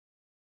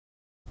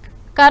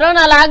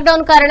Corona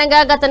lockdown కారణంగా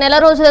గత నెల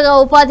రోజులుగా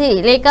ఉపాధి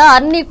లేక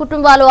అన్ని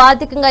కుటుంబాలు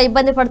ఆర్థికంగా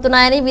ఇబ్బంది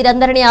పడుతున్నాయని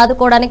వీరందరినీ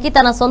ఆదుకోవడానికి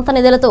తన సొంత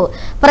నిధులతో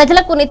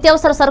ప్రజలకు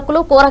నిత్యావసర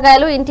సరుకులు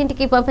కూరగాయలు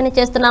ఇంటింటికి పంపిణీ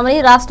చేస్తున్నామని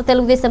రాష్ట్ర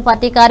తెలుగుదేశం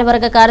పార్టీ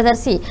కార్యవర్గ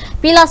కార్యదర్శి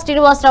పీలా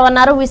శ్రీనివాసరావు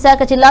అన్నారు.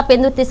 విశాఖ జిల్లా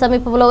పెందుర్తి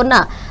సమీపంలో ఉన్న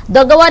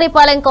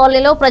దొగ్గవారిపాలెం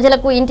కాలనీలో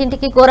ప్రజలకు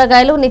ఇంటింటికి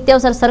కూరగాయలు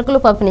నిత్యావసర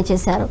సరుకులు పంపిణీ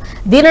చేశారు.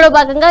 దీనిలో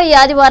భాగంగా ఈ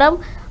ఆదివారం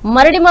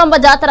మరిడిమాంబ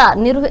జాతర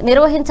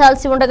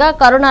నిర్వహించాల్సి ఉండగా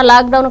కరోనా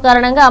లాక్డౌన్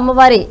కారణంగా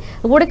అమ్మవారి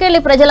గుడికెళ్లి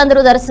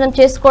ప్రజలందరూ దర్శనం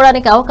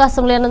చేసుకోవడానికి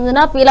అవకాశం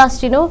లేనందున పీలా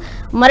శ్రీను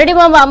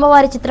మరిడిమాంబ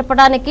అమ్మవారి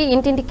చిత్రపటానికి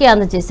ఇంటింటికి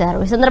అందజేశారు.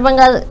 ఈ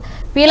సందర్భంగా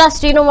పీలా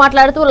శ్రీను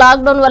మాట్లాడుతూ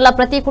లాక్డౌన్ వల్ల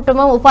ప్రతి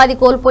కుటుంబం ఉపాధి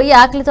కోల్పోయి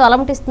ఆకలితో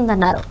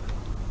అలమటిస్తుందన్నారు.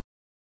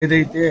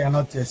 ఏదైతే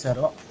అనౌన్స్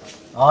చేశారో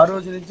ఆ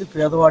రోజు నుంచి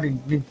పేదవాడి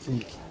ఇంటి నుంచి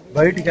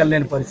బయటికి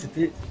వెళ్ళలేని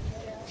పరిస్థితి,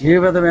 ఏ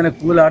విధమైన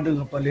కూలి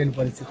ఆర్డర్లు లేని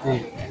పరిస్థితి,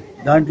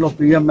 దాంట్లో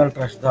పిఎంఎల్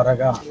ట్రస్ట్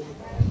ద్వారాగా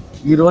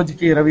ఈ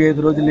రోజుకి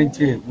 25 రోజుల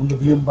నుంచి ముందు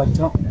బియ్యం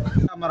పంచాం.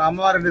 మరి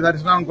అమ్మవారి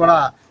దర్శనం కూడా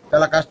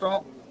చాలా కష్టం,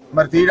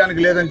 మరి తీయడానికి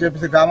లేదని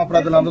చెప్పేసి గ్రామ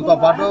ప్రజలందరితో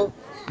పాటు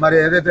మరి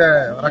ఏదైతే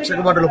రక్షక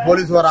భటులు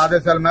పోలీసు వారి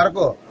ఆదేశాల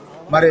మేరకు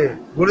మరి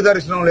గుడి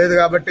దర్శనం లేదు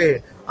కాబట్టి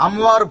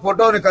అమ్మవారి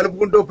ఫోటోని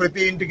కలుపుకుంటూ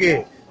ప్రతి ఇంటికి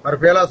మరి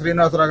పీలా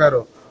శ్రీనివాసరావు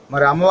గారు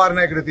మరి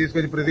అమ్మవారిని ఇక్కడ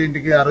తీసుకొచ్చి ప్రతి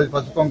ఇంటికి ఆ రోజు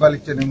పసుపు కుంకాలు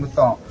ఇచ్చే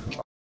నిమిత్తం